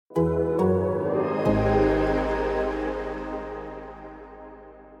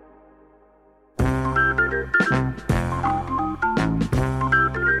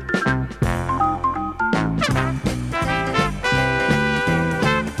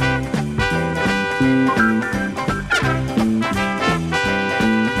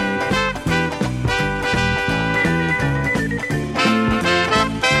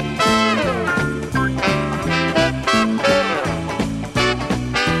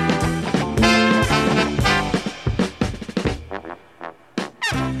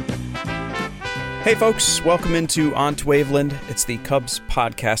Hey folks, welcome into On to Waveland. It's the Cubs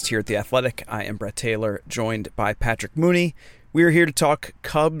podcast here at The Athletic. I am Brett Taylor, joined by Patrick Mooney. We are here to talk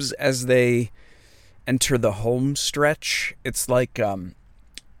Cubs as they enter the home stretch. It's like, a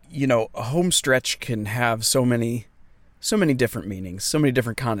home stretch can have so many different meanings, so many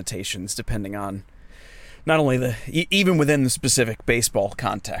different connotations, depending on not only even within the specific baseball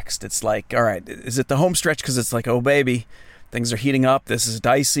context. It's like, all right, is it the home stretch because it's like, oh baby, things are heating up, this is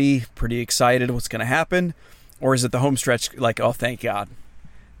dicey, pretty excited what's going to happen? Or is it the home stretch like, oh, thank God,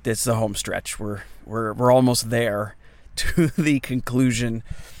 this is the home stretch. We're almost there to the conclusion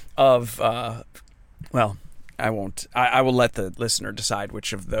of, I won't. I will let the listener decide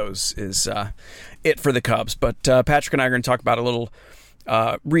which of those is it for the Cubs. But Patrick and I are going to talk about a little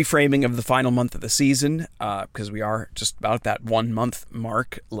reframing of the final month of the season because we are just about that 1 month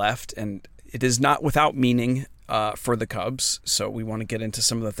mark left, and it is not without meaning for the Cubs, so we want to get into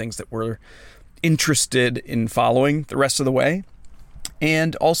some of the things that we're interested in following the rest of the way.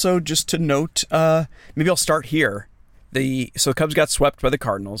 And also just to note, maybe I'll start here. So the Cubs got swept by the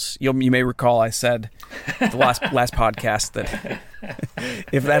Cardinals. You may recall I said the last podcast that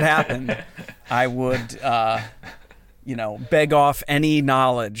if that happened, I would beg off any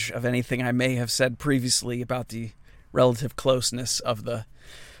knowledge of anything I may have said previously about the relative closeness of the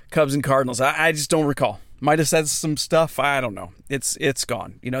Cubs and Cardinals. I just don't recall. Might have said some stuff. I don't know. It's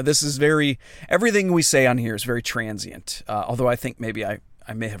gone. This is everything we say on here is very transient. Although I think maybe I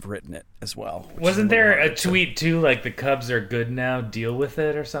may have written it as well. Wasn't there a tweet too, like the Cubs are good now, deal with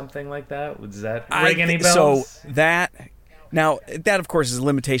it, or something like that? Does that ring any bells? So that of course is a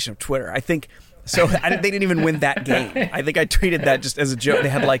limitation of Twitter. I think so. They didn't even win that game. I think I tweeted that just as a joke. They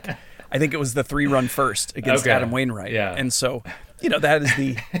had I think it was the 3-run first against Adam Wainwright. Yeah. And so,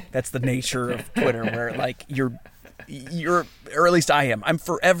 that's the nature of Twitter where you're, or at least I am. I'm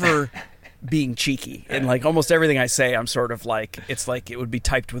forever being cheeky. And almost everything I say, I'm sort of it's like it would be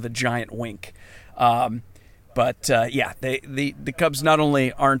typed with a giant wink. The Cubs not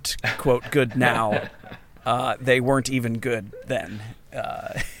only aren't, quote, good now, they weren't even good then.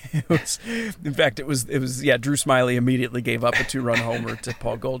 It was Drew Smyly immediately gave up a 2-run homer to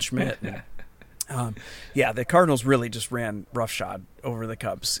Paul Goldschmidt. And, the Cardinals really just ran roughshod over the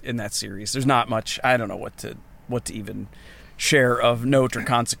Cubs in that series. There's not much. I don't know what to even share of note or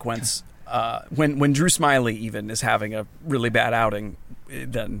consequence. When Drew Smyly even is having a really bad outing,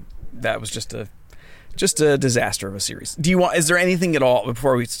 then that was just a disaster of a series. Is there anything at all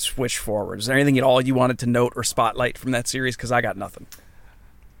before we switch forward? Is there anything at all you wanted to note or spotlight from that series? Because I got nothing.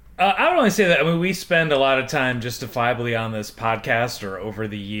 I would only say that we spend a lot of time justifiably on this podcast or over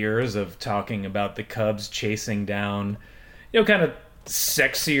the years of talking about the Cubs chasing down, kind of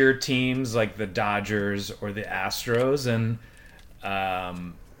sexier teams like the Dodgers or the Astros, and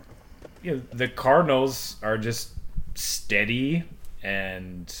the Cardinals are just steady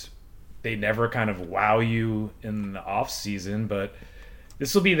and they never kind of wow you in the off season, but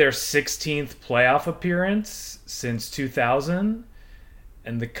this will be their 16th playoff appearance since 2000.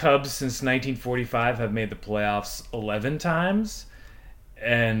 And the Cubs, since 1945, have made the playoffs 11 times.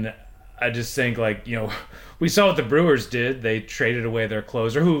 And I just think, we saw what the Brewers did. They traded away their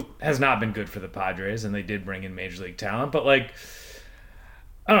closer, who has not been good for the Padres, and they did bring in Major League talent. But, I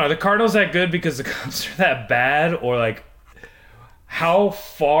don't know, are the Cardinals that good because the Cubs are that bad? Or, how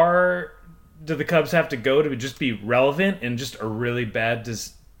far do the Cubs have to go to just be relevant in just a really bad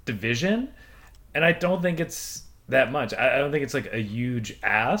division? And I don't think it's that much. I don't think it's a huge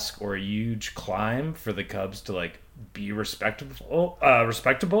ask or a huge climb for the Cubs to be respectable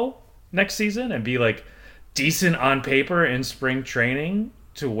next season and be decent on paper in spring training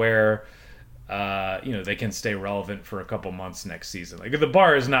to where they can stay relevant for a couple months next season. The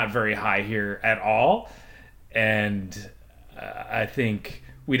bar is not very high here at all, and I think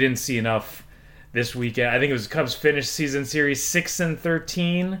we didn't see enough this weekend. I think it was Cubs finished season series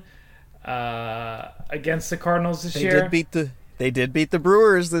 6-13. Against the Cardinals this year. They did beat the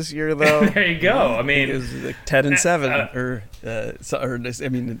Brewers this year, though. There you go. I mean, it was 10-7 or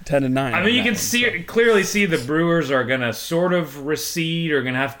 10-9. I mean, you can clearly see the Brewers are going to sort of recede, or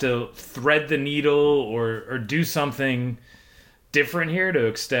going to have to thread the needle, or do something different here to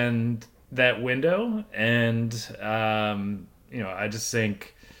extend that window. And I just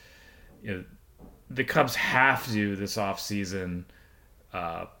think the Cubs have to this offseason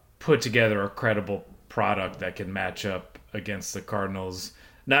put together a credible product that can match up against the Cardinals,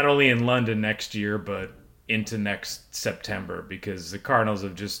 not only in London next year, but into next September, because the Cardinals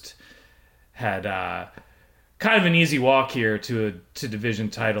have just had kind of an easy walk here to division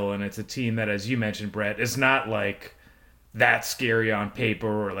title, and it's a team that, as you mentioned, Brett, is not that scary on paper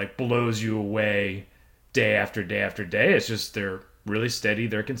or like blows you away day after day after day. It's just they're really steady,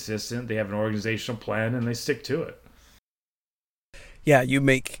 they're consistent, they have an organizational plan, and they stick to it. Yeah, you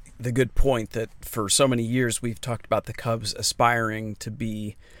make the good point that for so many years we've talked about the Cubs aspiring to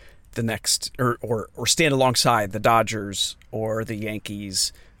be the next or stand alongside the Dodgers or the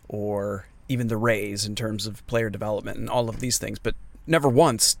Yankees or even the Rays in terms of player development and all of these things. But never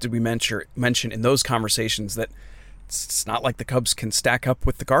once did we mention in those conversations that it's not like the Cubs can stack up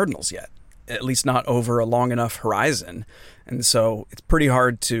with the Cardinals yet, at least not over a long enough horizon. And so it's pretty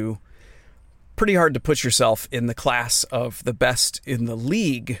hard to put yourself in the class of the best in the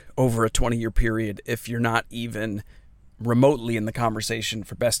league over a 20-year period if you're not even remotely in the conversation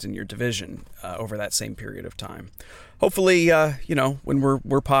for best in your division over that same period of time. Hopefully, when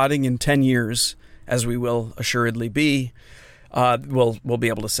we're potting in 10 years, as we will assuredly be, we'll be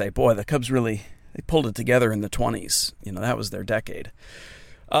able to say, boy, the Cubs really, they pulled it together in the 20s. That was their decade.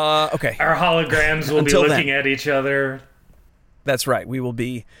 Okay. Our holograms will be looking at each other. That's right. We will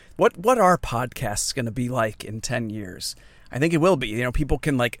be. What are podcasts going to be like in 10 years? I think it will be. People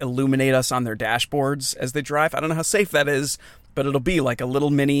can like illuminate us on their dashboards as they drive. I don't know how safe that is, but it'll be like a little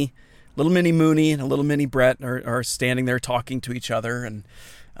mini Mooney and a little mini Brett are standing there talking to each other. And,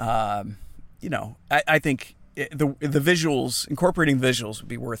 I think the visuals, incorporating visuals would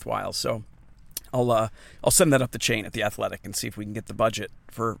be worthwhile. So I'll send that up the chain at The Athletic and see if we can get the budget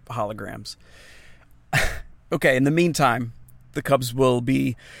for holograms. Okay. In the meantime, the Cubs will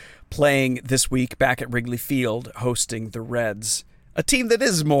be playing this week back at Wrigley Field, hosting the Reds, a team that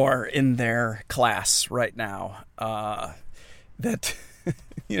is more in their class right now. I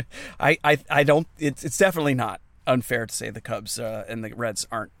don't. It's definitely not unfair to say the Cubs and the Reds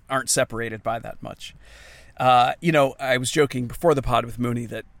aren't separated by that much. I was joking before the pod with Mooney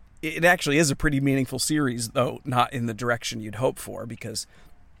that it actually is a pretty meaningful series, though not in the direction you'd hope for, because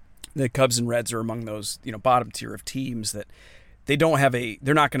the Cubs and Reds are among those bottom tier of teams that. They're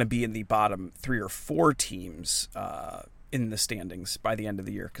not going to be in the bottom 3 or 4 teams in the standings by the end of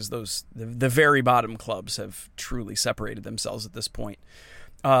the year, because the very bottom clubs have truly separated themselves at this point.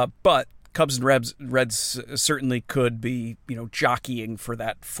 But Cubs and Reds certainly could be, jockeying for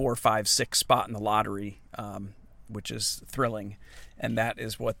that 4, 5, 6 spot in the lottery, which is thrilling, and that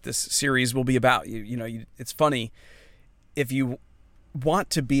is what this series will be about. It's funny, if you want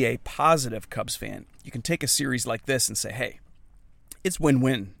to be a positive Cubs fan, you can take a series like this and say, hey. It's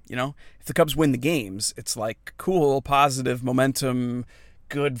win-win, If the Cubs win the games, it's like cool, positive momentum,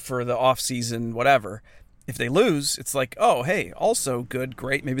 good for the offseason, whatever. If they lose, it's like, oh, hey, also good,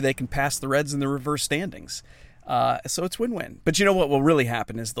 great. Maybe they can pass the Reds in the reverse standings. So it's win-win. But what will really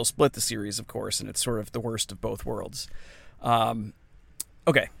happen is they'll split the series, of course, and it's sort of the worst of both worlds.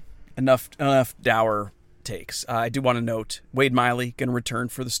 Okay, enough dour takes. I do want to note Wade Miley going to return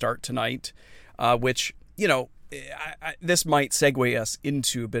for the start tonight, which, this might segue us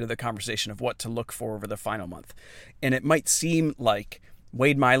into a bit of the conversation of what to look for over the final month. And it might seem like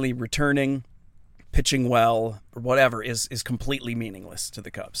Wade Miley returning, pitching well, or whatever is completely meaningless to the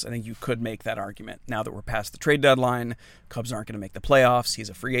Cubs. I think you could make that argument. Now that we're past the trade deadline, Cubs aren't going to make the playoffs. He's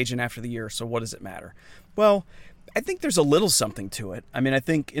a free agent after the year, so what does it matter? Well, I think there's a little something to it. I mean, I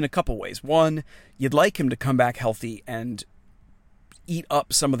think in a couple ways. One, you'd like him to come back healthy and eat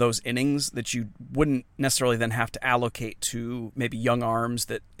up some of those innings that you wouldn't necessarily then have to allocate to maybe young arms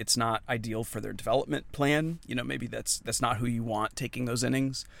that it's not ideal for their development plan. Maybe that's not who you want taking those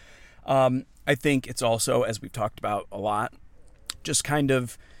innings. I think it's also, as we've talked about a lot, just kind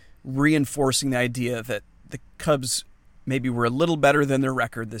of reinforcing the idea that the Cubs maybe were a little better than their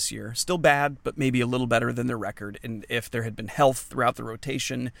record this year. Still bad, but maybe a little better than their record. And if there had been health throughout the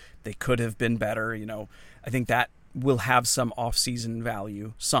rotation, they could have been better. I think that will have some off-season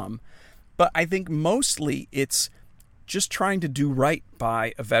value, but I think mostly it's just trying to do right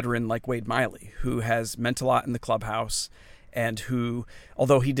by a veteran like Wade Miley, who has meant a lot in the clubhouse and who,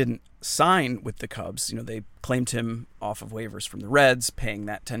 although he didn't sign with the Cubs, they claimed him off of waivers from the Reds, paying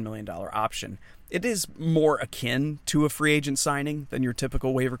that $10 million option. It is more akin to a free agent signing than your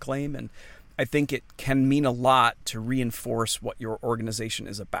typical waiver claim, and I think it can mean a lot to reinforce what your organization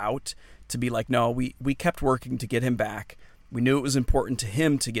is about, to be like, no, we kept working to get him back. We knew it was important to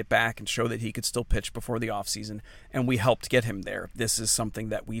him to get back and show that he could still pitch before the offseason, and we helped get him there. This is something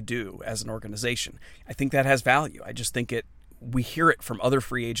that we do as an organization. I think that has value. I just think we hear it from other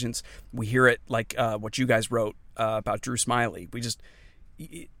free agents. We hear it like what you guys wrote about Drew Smyly.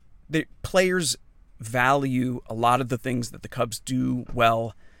 The players value a lot of the things that the Cubs do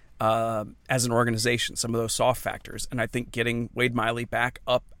well as an organization, some of those soft factors. And I think getting Wade Miley back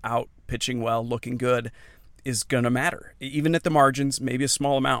up, out, pitching well, looking good is going to matter, even at the margins, maybe a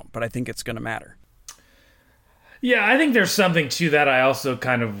small amount, but I think it's going to matter. Yeah, I think there's something to that. I also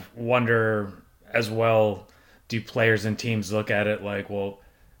kind of wonder as well, do players and teams look at it like, well,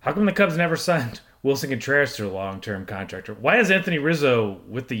 how come the Cubs never signed Wilson Contreras to a long-term contract? Or why is Anthony Rizzo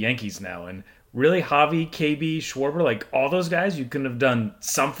with the Yankees now? And really, Javi, KB, Schwarber, like all those guys, you couldn't have done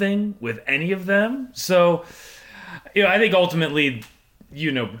something with any of them. So, I think ultimately,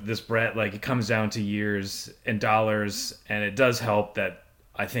 this, Brett, like it comes down to years and dollars, and it does help that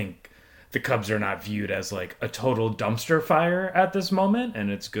I think the Cubs are not viewed as like a total dumpster fire at this moment,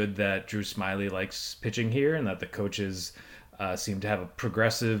 and it's good that Drew Smyly likes pitching here and that the coaches seem to have a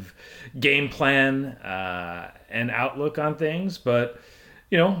progressive game plan and outlook on things. But,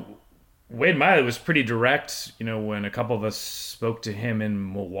 Wade Miley was pretty direct, when a couple of us spoke to him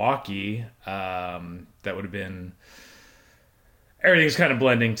in Milwaukee. That would have been... Everything's kind of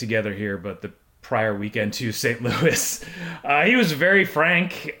blending together here, but the prior weekend to St. Louis, he was very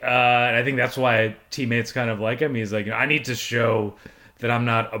frank, and I think that's why teammates kind of like him. He's like, I need to show that I'm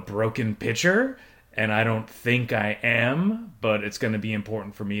not a broken pitcher, and I don't think I am, but it's going to be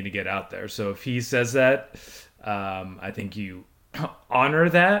important for me to get out there. So if he says that, I think you honor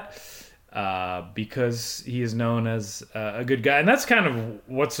that, because he is known as a good guy. And that's kind of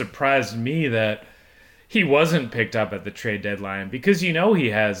what surprised me, that he wasn't picked up at the trade deadline, because he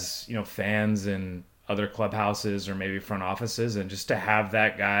has fans in other clubhouses or maybe front offices, and just to have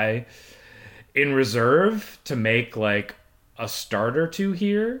that guy in reserve to make like a start or two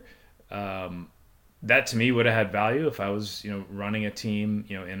here, that to me would have had value if I was running a team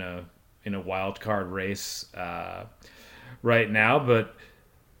in a wild card race right now. But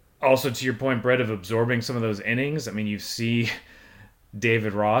also to your point, Brett, of absorbing some of those innings, I mean, you see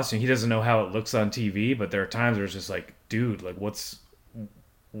David Ross, and he doesn't know how it looks on TV, but there are times where it's just like, dude, like what's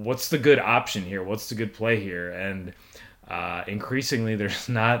the good option here? What's the good play here? And increasingly there's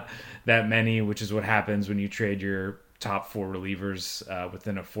not that many, which is what happens when you trade your top four relievers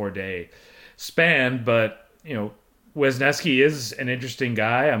within a 4-day span. But Wesneski is an interesting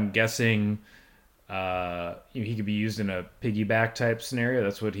guy. I'm guessing he could be used in a piggyback type scenario.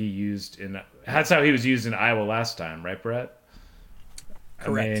 That's what he used that's how he was used in Iowa last time, right, Brett?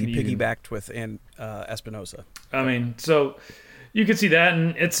 Correct. He piggybacked with Espinosa. I mean, so you could see that,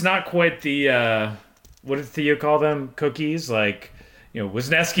 and it's not quite the what did Theo call them? Cookies? Like,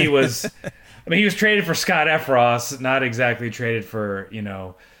 Wisniewski was. I mean, he was traded for Scott Effross, not exactly traded for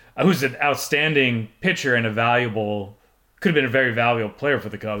who's an outstanding pitcher and could have been a very valuable player for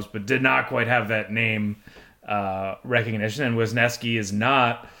the Cubs, but did not quite have that name recognition. And Wisniewski is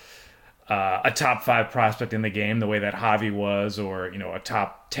not a top 5 prospect in the game the way that Javi was, or a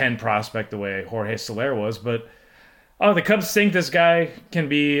top 10 prospect the way Jorge Soler was. But the Cubs think this guy can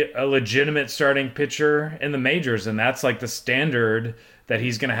be a legitimate starting pitcher in the majors, and that's like the standard that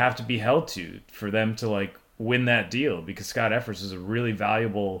he's going to have to be held to for them to like win that deal, because Scott Effross is a really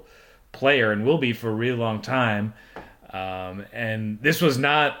valuable player and will be for a really long time. And this was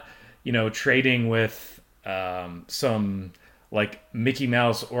not trading with some like Mickey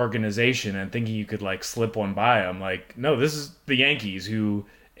Mouse organization and thinking you could like slip one by them. Like, no, this is the Yankees, who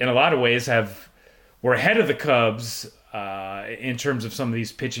in a lot of ways were ahead of the Cubs in terms of some of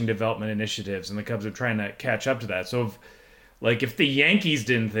these pitching development initiatives, and the Cubs are trying to catch up to that. So if the Yankees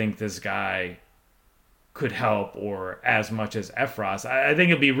didn't think this guy could help or as much as Effross, I think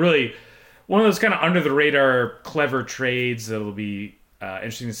it'd be really one of those kind of under the radar clever trades that'll be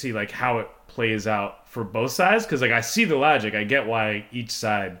interesting to see like how it plays out for both sides, because like I see the logic, I get why each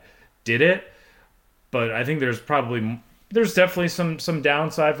side did it, but I think there's definitely some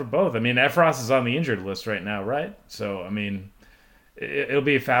downside for both. I mean, Effross is on the injured list right now, right? So I mean, it'll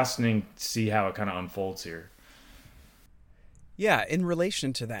be fascinating to see how it kind of unfolds here. Yeah, in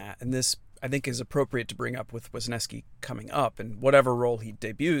relation to that, and this I think is appropriate to bring up with Wisniewski coming up and whatever role he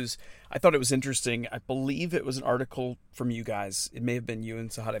debuts. I thought it was interesting. I believe it was an article from you guys. It may have been you and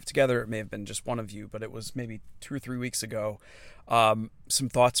Sahadev together. It may have been just one of you, but it was maybe 2 or 3 weeks ago. Some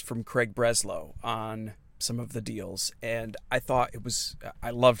thoughts from Craig Breslow on some of the deals. And I thought I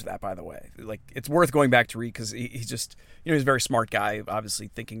loved that, by the way. Like, it's worth going back to read, because he's just, he's a very smart guy,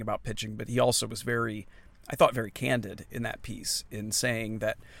 obviously thinking about pitching, but he also was very candid in that piece in saying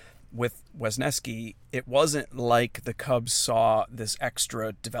that with Wisniewski, it wasn't like the Cubs saw this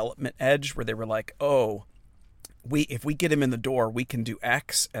extra development edge where they were like, oh, if we get him in the door, we can do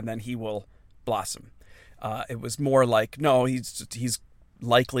X and then he will blossom. It was more like, no, he's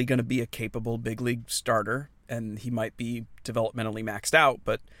likely going to be a capable big league starter, and he might be developmentally maxed out,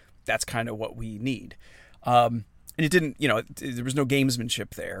 but that's kind of what we need. And it didn't, there was no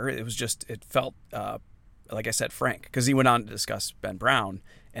gamesmanship there. It was just, it felt like I said, frank, because he went on to discuss Ben Brown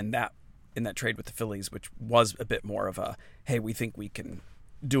and that in that trade with the Phillies, which was a bit more of a, hey, we think we can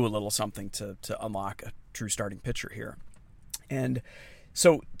do a little something to unlock a true starting pitcher here. And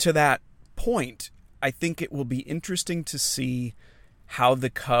so to that point, I think it will be interesting to see how the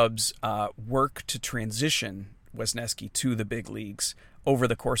Cubs work to transition Wesneski to the big leagues over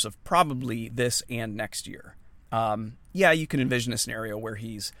the course of probably this and next year. Yeah, you can envision a scenario where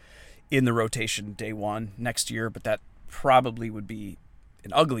he's in the rotation day one next year, but that probably would be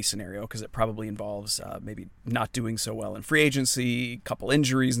an ugly scenario because it probably involves maybe not doing so well in free agency, a couple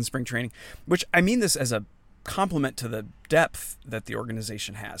injuries in spring training, which I mean this as a compliment to the depth that the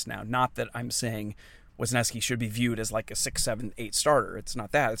organization has now. Not that I'm saying Wesneski should be viewed as like a 6, 7, 8 starter. It's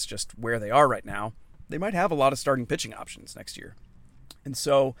not that. It's just where they are right now. They might have a lot of starting pitching options next year. And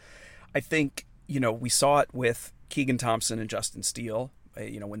so I think, we saw it with Keegan Thompson and Justin Steele.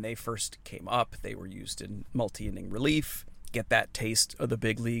 When they first came up, they were used in multi-inning relief, get that taste of the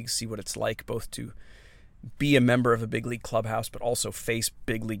big leagues, see what it's like both to be a member of a big league clubhouse, but also face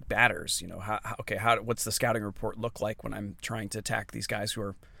big league batters. What's the scouting report look like when I'm trying to attack these guys who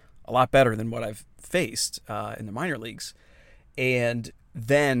are a lot better than what I've faced in the minor leagues? And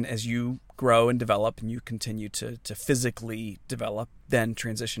then as you grow and develop and you continue to physically develop, then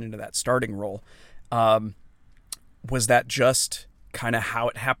transition into that starting role. Was that just kind of how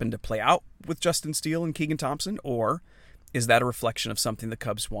it happened to play out with Justin Steele and Keegan Thompson, or is that a reflection of something the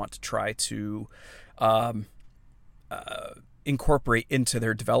Cubs want to try to incorporate into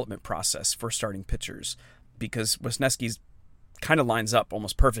their development process for starting pitchers? Because Wesneski's kind of lines up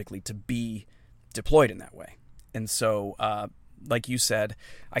almost perfectly to be deployed in that way. And so, like you said,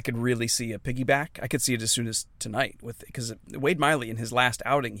 I could really see a piggyback. I could see it as soon as tonight because Wade Miley in his last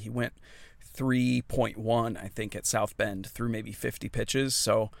outing, he went 3.1, I think, at South Bend through maybe 50 pitches.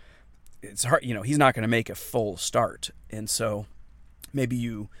 So it's hard, he's not going to make a full start. And so maybe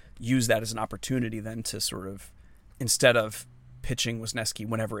you use that as an opportunity then to sort of, instead of pitching Wesneski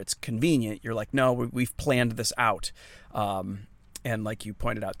whenever it's convenient, you're like, no, we've planned this out. And like you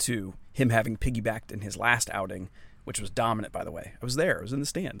pointed out too, him having piggybacked in his last outing, which was dominant, by the way. I was there. I was in the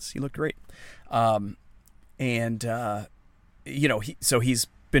stands. He looked great. So he's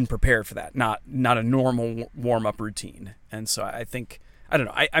been prepared for that, not a normal warm-up routine. And so I think, I don't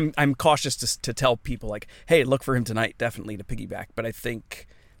know, I'm cautious to tell people like, hey, look for him tonight, definitely to piggyback. But I think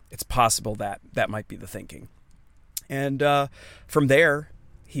it's possible that might be the thinking. And from there,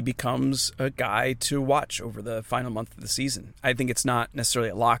 he becomes a guy to watch over the final month of the season. I think it's not necessarily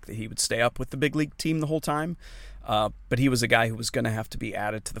a lock that he would stay up with the big league team the whole time, but he was a guy who was going to have to be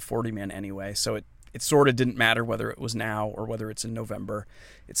added to the 40-man anyway, so it sort of didn't matter whether it was now or whether it's in November.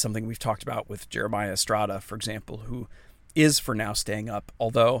 It's something we've talked about with Jeremiah Estrada, for example, who is for now staying up,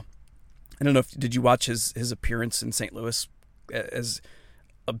 although, I don't know did you watch his appearance in St. Louis as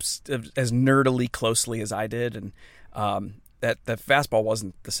nerdily closely as I did, and that fastball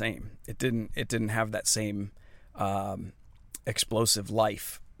wasn't the same. It didn't have that same explosive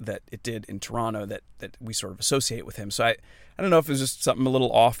life that it did in Toronto that we sort of associate with him. So I don't know if it was just something a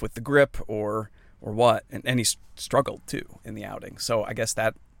little off with the grip or what, and he struggled too in the outing. So I guess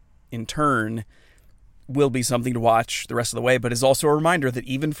that in turn will be something to watch the rest of the way, but is also a reminder that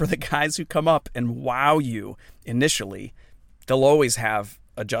even for the guys who come up and wow you initially, they'll always have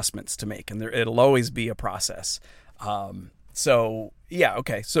adjustments to make, and it'll always be a process. So yeah,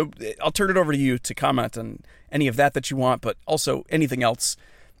 okay. So I'll turn it over to you to comment on any of that you want, but also anything else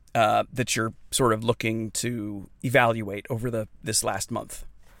that you're sort of looking to evaluate over this last month.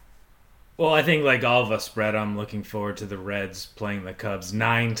 Well, I think like all of us, Brett, I'm looking forward to the Reds playing the Cubs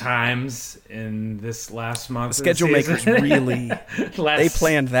 9 times in this last month. The schedule makers really, they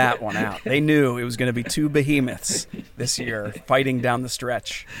planned that one out. They knew it was going to be 2 behemoths this year fighting down the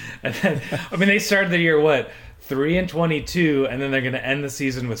stretch. And then, they started the year, 3-22, and then they're going to end the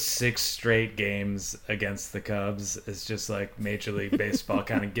season with 6 straight games against the Cubs. It's just like Major League Baseball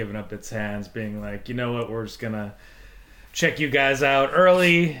kind of giving up its hands, being like, you know what, we're just going to check you guys out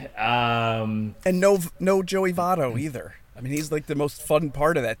early. And no Joey Votto either. He's like the most fun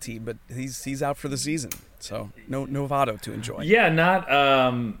part of that team, but he's out for the season. So no Votto to enjoy. Yeah, not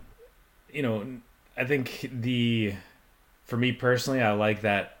I think for me personally, I like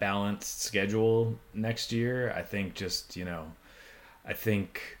that balanced schedule next year. I think I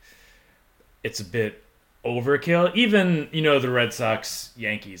think it's a bit overkill. Even, the Red Sox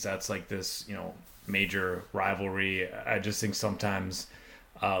Yankees, that's like this, major rivalry. I just think sometimes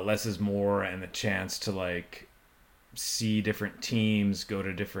less is more, and the chance to like see different teams go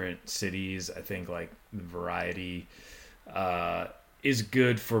to different cities. I think like the variety is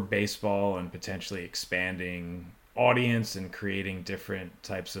good for baseball and potentially expanding audience and creating different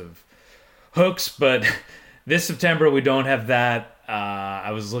types of hooks. But this September we don't have that.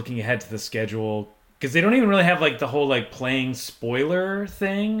 I was looking ahead to the schedule because they don't even really have like the whole like playing spoiler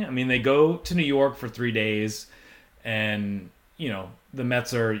thing. I mean, they go to New York for 3 days, and the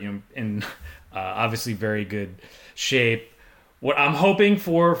Mets are in obviously very good shape. What I'm hoping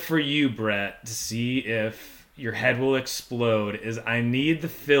for you, Brett, to see if your head will explode is I need the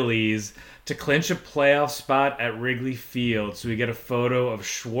Phillies to clinch a playoff spot at Wrigley Field so we get a photo of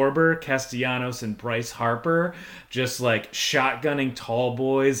Schwarber, Castellanos, and Bryce Harper just like shotgunning tall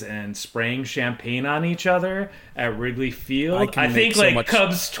boys and spraying champagne on each other at Wrigley Field. I think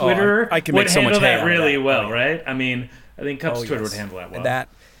Cubs Twitter would handle that really well, right? I mean, I think Cubs Twitter would handle that well. That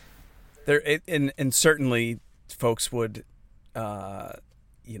there and certainly folks would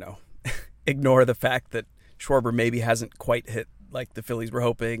ignore the fact that Schwarber maybe hasn't quite hit like the Phillies were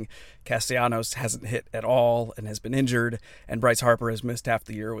hoping. Castellanos hasn't hit at all and has been injured, and Bryce Harper has missed half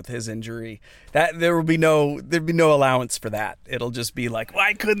the year with his injury. That there'd be no allowance for that. It'll just be like,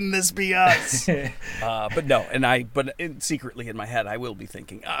 why couldn't this be us? But no, secretly in my head, I will be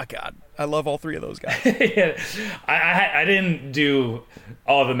thinking, oh God, I love all 3 of those guys. Yeah. I didn't do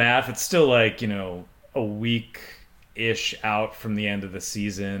all the math. It's still like a week-ish out from the end of the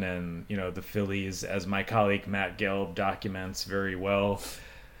season, and the Phillies, as my colleague Matt Gelb documents very well,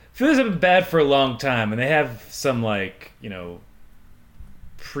 Phillies have been bad for a long time, and they have some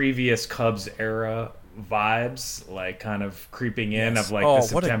previous Cubs era vibes kind of creeping in. Yes. Of the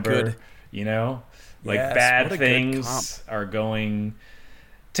September, bad things are going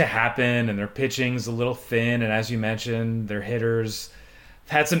to happen, and their pitching's a little thin, and as you mentioned, their hitters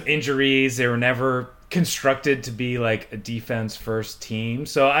had some injuries. They were never constructed to be like a defense first team.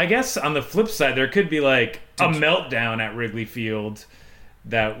 So I guess on the flip side, there could be a meltdown at Wrigley Field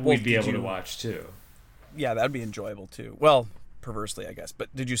that we'd be able to watch too. Yeah, that'd be enjoyable too. Well, perversely, I guess.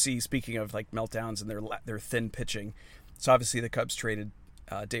 But did you see, speaking of meltdowns and their thin pitching, so obviously the Cubs traded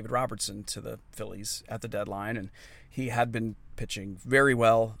David Robertson to the Phillies at the deadline, and he had been pitching very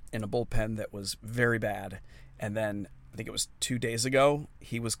well in a bullpen that was very bad. And then I think it was 2 days ago,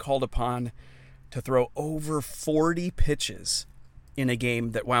 he was called upon to throw over 40 pitches in a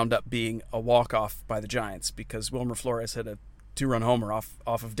game that wound up being a walk-off by the Giants because Wilmer Flores hit a 2-run homer off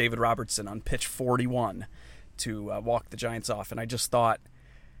of David Robertson on pitch 41 to walk the Giants off. And I just thought,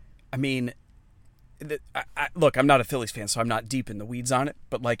 look, I'm not a Phillies fan, so I'm not deep in the weeds on it,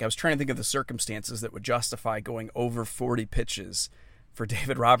 but I was trying to think of the circumstances that would justify going over 40 pitches for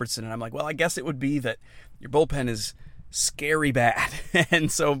David Robertson, and I'm like, well, I guess it would be that your bullpen is scary bad,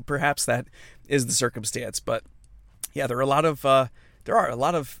 and so perhaps that is the circumstance. But yeah, there are a lot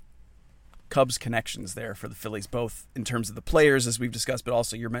of Cubs connections there for the Phillies, both in terms of the players, as we've discussed, but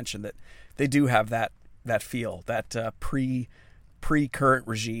also you mentioned that they do have that feel, that pre-current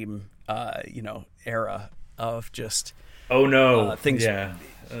regime, era of just things.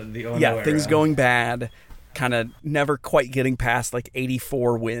 Things going bad, kind of never quite getting past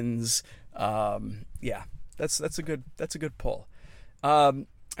 84 wins. That's a good pull.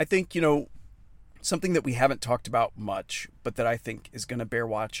 I think something that we haven't talked about much, but that I think is going to bear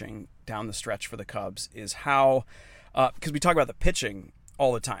watching down the stretch for the Cubs is how, because we talk about the pitching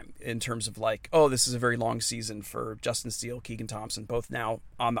all the time in terms of this is a very long season for Justin Steele, Keegan Thompson, both now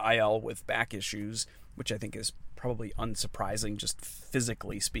on the IL with back issues, which I think is probably unsurprising, just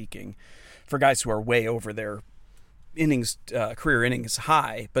physically speaking, for guys who are way over their career innings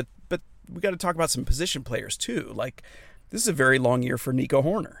high. But we got to talk about some position players too. This is a very long year for Nico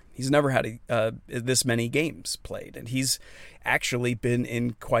Hoerner. He's never had this many games played, and he's actually been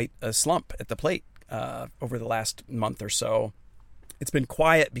in quite a slump at the plate over the last month or so. It's been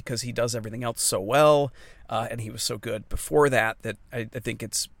quiet because he does everything else so well, and he was so good before that I think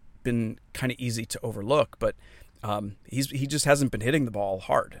it's been kind of easy to overlook. But he just hasn't been hitting the ball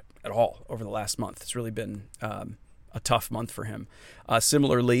hard at all over the last month. It's really been a tough month for him.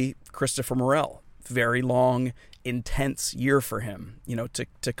 Similarly, Christopher Morel, very long, intense year for him,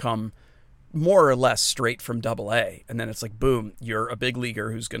 to come more or less straight from Double-A, and then it's boom, you're a big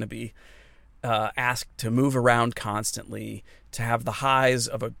leaguer who's going to be asked to move around constantly, to have the highs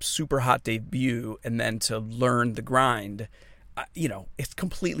of a super hot debut, and then to learn the grind. It's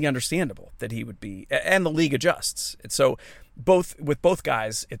completely understandable that he would be, and the league adjusts. And so with both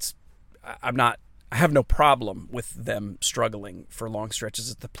guys, I have no problem with them struggling for long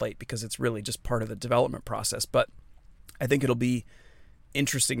stretches at the plate because it's really just part of the development process. But I think it'll be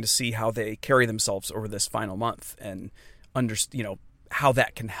interesting to see how they carry themselves over this final month and how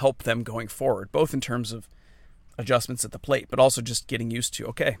that can help them going forward, both in terms of adjustments at the plate, but also just getting used to,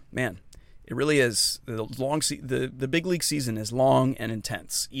 okay, man, it really is the big league season is long and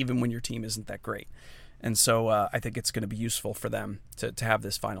intense, even when your team isn't that great. And so I think it's going to be useful for them to have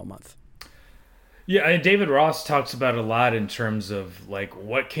this final month. Yeah, and David Ross talks about it a lot in terms of like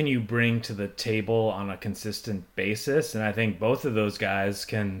what can you bring to the table on a consistent basis, and I think both of those guys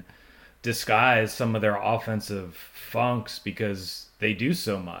can disguise some of their offensive funks because they do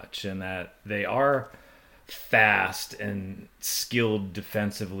so much, and that they are fast and skilled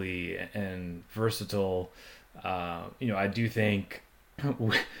defensively and versatile. I do think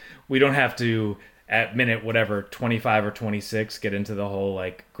we don't have to at minute whatever 25 or 26 get into the whole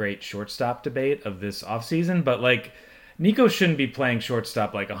like great shortstop debate of this offseason, but like Nico shouldn't be playing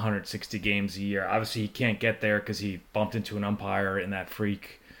shortstop like 160 games a year. Obviously he can't get there because he bumped into an umpire in that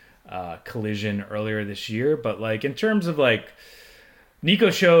freak collision earlier this year, but like in terms of like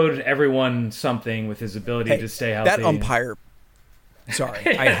Nico showed everyone something with his ability to stay healthy. That umpire,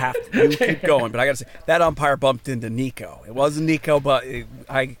 sorry, I have to keep going, but I got to say, that umpire bumped into Nico. It wasn't Nico, but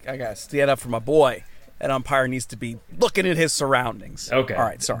I got to stand up for my boy. That umpire needs to be looking at his surroundings. Okay. All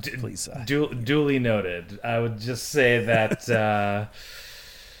right, sorry, please. Duly noted. I would just say that,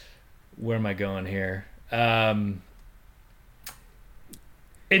 where am I going here? In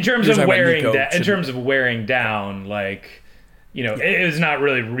terms of wearing down, like, it was not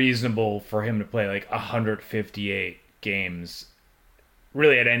really reasonable for him to play like 158 games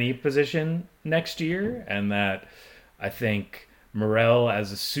really at any position next year. And that I think Morel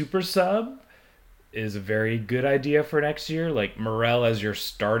as a super sub is a very good idea for next year. Like Morel as your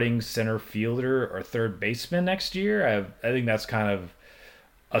starting center fielder or third baseman next year, I think that's kind of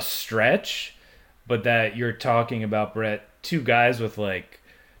a stretch. But that you're talking about, Brett, two guys with like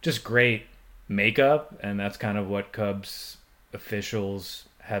just great makeup, and that's kind of what Cubs officials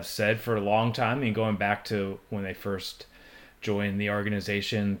have said for a long time. I mean, going back to when they first joined the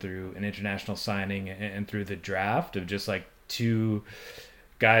organization through an international signing and through the draft, of just like two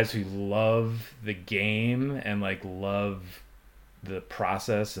guys who love the game and like love the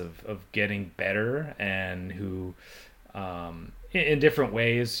process of getting better, and who in different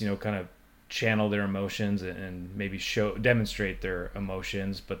ways, kind of channel their emotions and maybe demonstrate their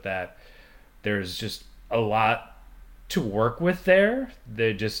emotions, but that there's just a lot to work with there.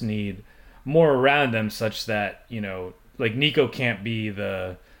 They just need more around them, such that like Nico can't be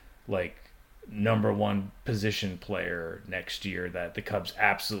the like number one position player next year that the Cubs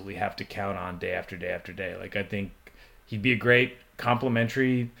absolutely have to count on day after day after day. Like I think he'd be a great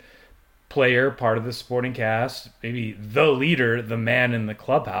complementary player, part of the supporting cast, maybe the leader, the man in the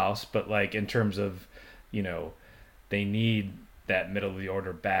clubhouse, but like in terms of they need that middle of the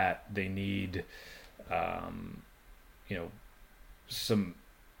order bat. They need some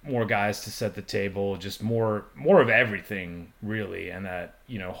more guys to set the table, just more of everything really. And that,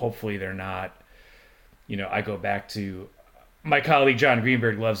 hopefully they're not, I go back to my colleague John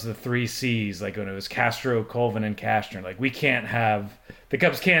Greenberg loves the 3 C's, like when it was Castro, Colvin, and Cashner. Like the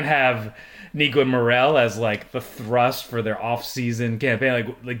Cubs can't have Nico and Morel as like the thrust for their off-season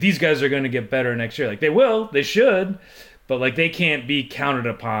campaign. Like these guys are going to get better next year. Like they should, but like they can't be counted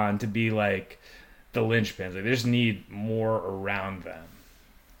upon to be like the linchpins. Like they just need more around them.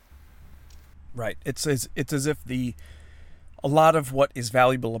 Right. It's as if a lot of what is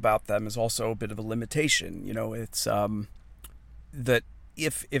valuable about them is also a bit of a limitation. It's that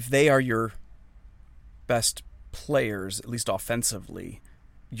if they are your best players, at least offensively,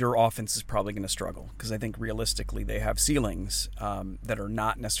 your offense is probably going to struggle, because I think realistically they have ceilings that are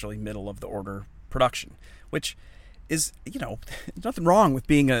not necessarily middle of the order production, which is, nothing wrong with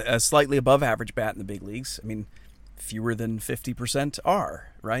being a slightly above average bat in the big leagues. I mean, fewer than 50% are,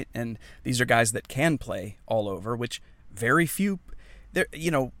 right? And these are guys that can play all over, which very few,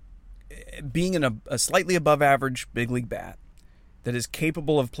 being in a slightly above average big league bat that is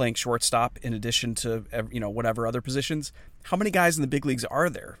capable of playing shortstop in addition to, whatever other positions. How many guys in the big leagues are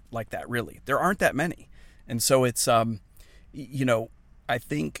there like that, really? There aren't that many. And so it's, I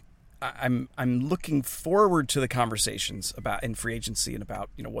think I'm looking forward to the conversations about in free agency and about,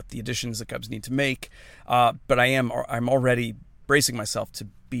 what the additions the Cubs need to make. But I'm already bracing myself to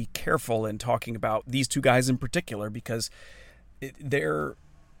be careful in talking about these two guys in particular, because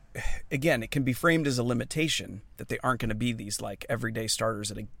again, it can be framed as a limitation that they aren't going to be these like everyday starters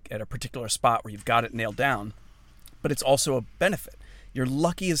at a particular spot where you've got it nailed down. But it's also a benefit. You're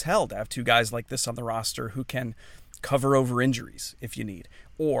lucky as hell to have two guys like this on the roster who can cover over injuries if you need,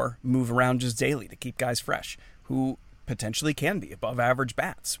 or move around just daily to keep guys fresh, who potentially can be above average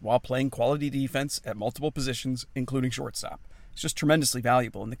bats while playing quality defense at multiple positions, including shortstop. It's just tremendously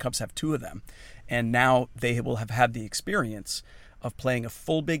valuable, and the Cubs have two of them. And now they will have had the experience of playing a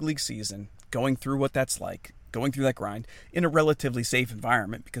full big league season, going through what that's like, going through that grind in a relatively safe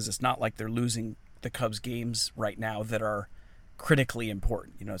environment, because it's not like they're losing the Cubs games right now that are critically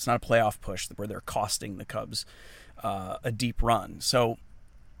important. It's not a playoff push where they're costing the Cubs a deep run. So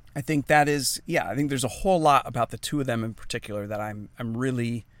I think I think there's a whole lot about the two of them in particular that I'm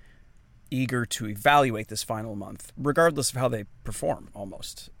really eager to evaluate this final month, regardless of how they perform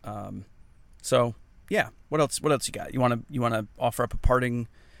almost. So yeah, what else you got? You want to offer up a parting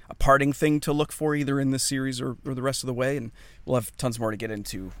thing to look for either in this series or the rest of the way? And we'll have tons more to get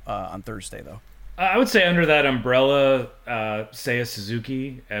into on Thursday though. I would say under that umbrella, Seiya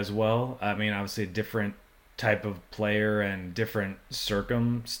Suzuki as well. I mean, obviously a different type of player and different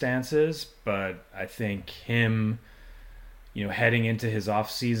circumstances, but I think him, heading into his off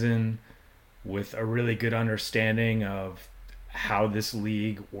season with a really good understanding of how this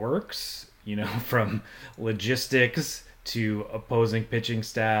league works, from logistics to opposing pitching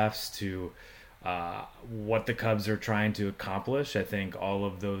staffs to what the Cubs are trying to accomplish. I think all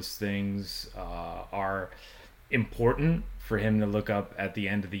of those things are important for him to look up at the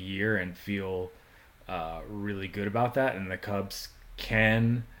end of the year and feel really good about that. And the Cubs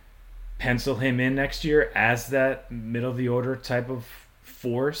can pencil him in next year as that middle of the order type of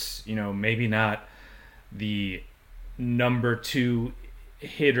force. Maybe not the number 2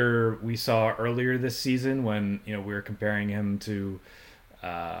 hitter we saw earlier this season when we were comparing him to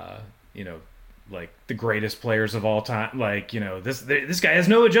like the greatest players of all time. Like, this guy has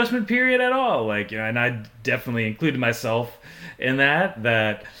no adjustment period at all. Like, and I definitely included myself in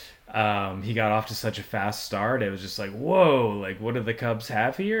that he got off to such a fast start. It was just like, whoa, like what do the Cubs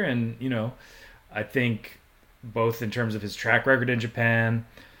have here? And, I think both in terms of his track record in Japan,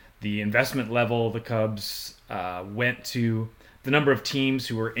 the investment level the Cubs went to, the number of teams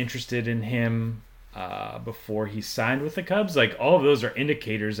who were interested in him before he signed with the Cubs, like all of those are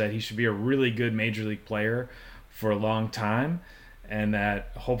indicators that he should be a really good major league player for a long time, and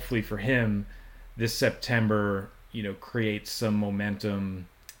that hopefully for him this September creates some momentum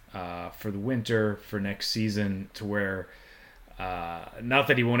for the winter, for next season, to where not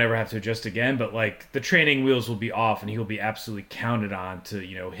that he won't ever have to adjust again, but like the training wheels will be off and he'll be absolutely counted on to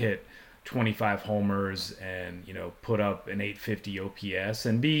hit 25 homers and put up an 850 OPS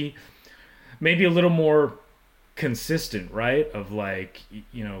and be maybe a little more consistent, right? Of like,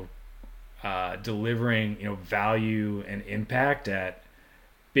 delivering, value and impact at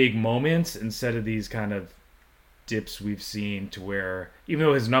big moments instead of these kind of dips we've seen to where even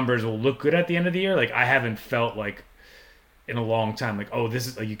though his numbers will look good at the end of the year, like I haven't felt like in a long time, like, oh, this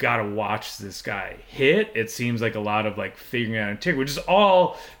is like, you got to watch this guy hit. It seems like a lot of like figuring out a tick, which is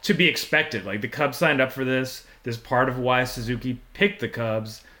all to be expected. Like the Cubs signed up for this part of why Suzuki picked the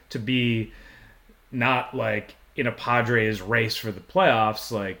Cubs to be not like in a Padres race for the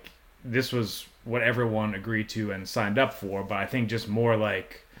playoffs. Like this was what everyone agreed to and signed up for. But I think just more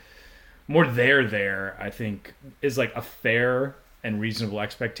there, I think is like a fair and reasonable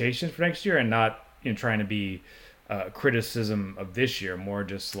expectation for next year, and not trying to be criticism of this year, more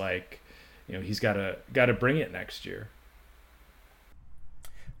just like he's got to bring it next year.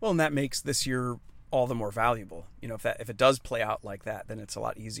 Well, and that makes this year all the more valuable. If it does play out like that, then it's a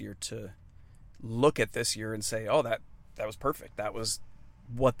lot easier to look at this year and say, oh, that was perfect. That was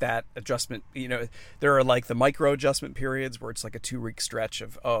what that adjustment, there are like the micro adjustment periods where it's like a 2-week stretch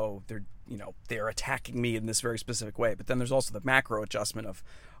of, oh, they're attacking me in this very specific way. But then there's also the macro adjustment of,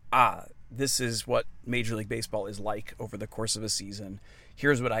 this is what Major League Baseball is like over the course of a season.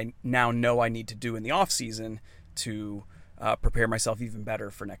 Here's what I now know I need to do in the off season to prepare myself even better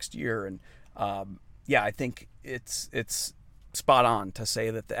for next year. And I think it's spot on to say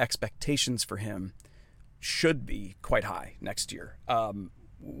that the expectations for him should be quite high next year.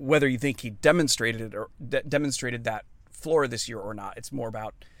 Whether you think he demonstrated that floor this year or not, it's more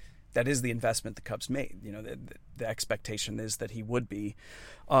about that is the investment the Cubs made. The expectation is that he would be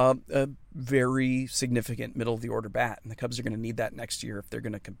a very significant middle of the order bat, and the Cubs are going to need that next year if they're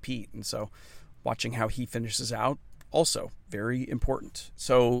going to compete. And so watching how he finishes out, also very important.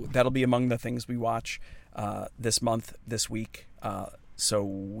 So that'll be among the things we watch this month, this week.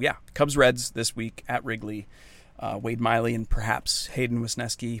 Cubs Reds this week at Wrigley. Wade Miley and perhaps Hayden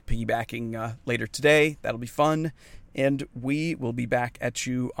Wesneski piggybacking later today. That'll be fun. And we will be back at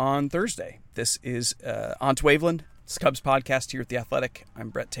you on Thursday. This is On to Waveland. It's Cubs podcast here at The Athletic. I'm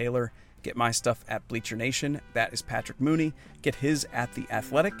Brett Taylor. Get my stuff at Bleacher Nation. That is Patrick Mooney. Get his at The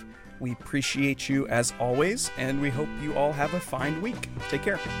Athletic. We appreciate you as always, and we hope you all have a fine week. Take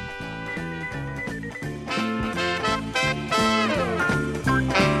care.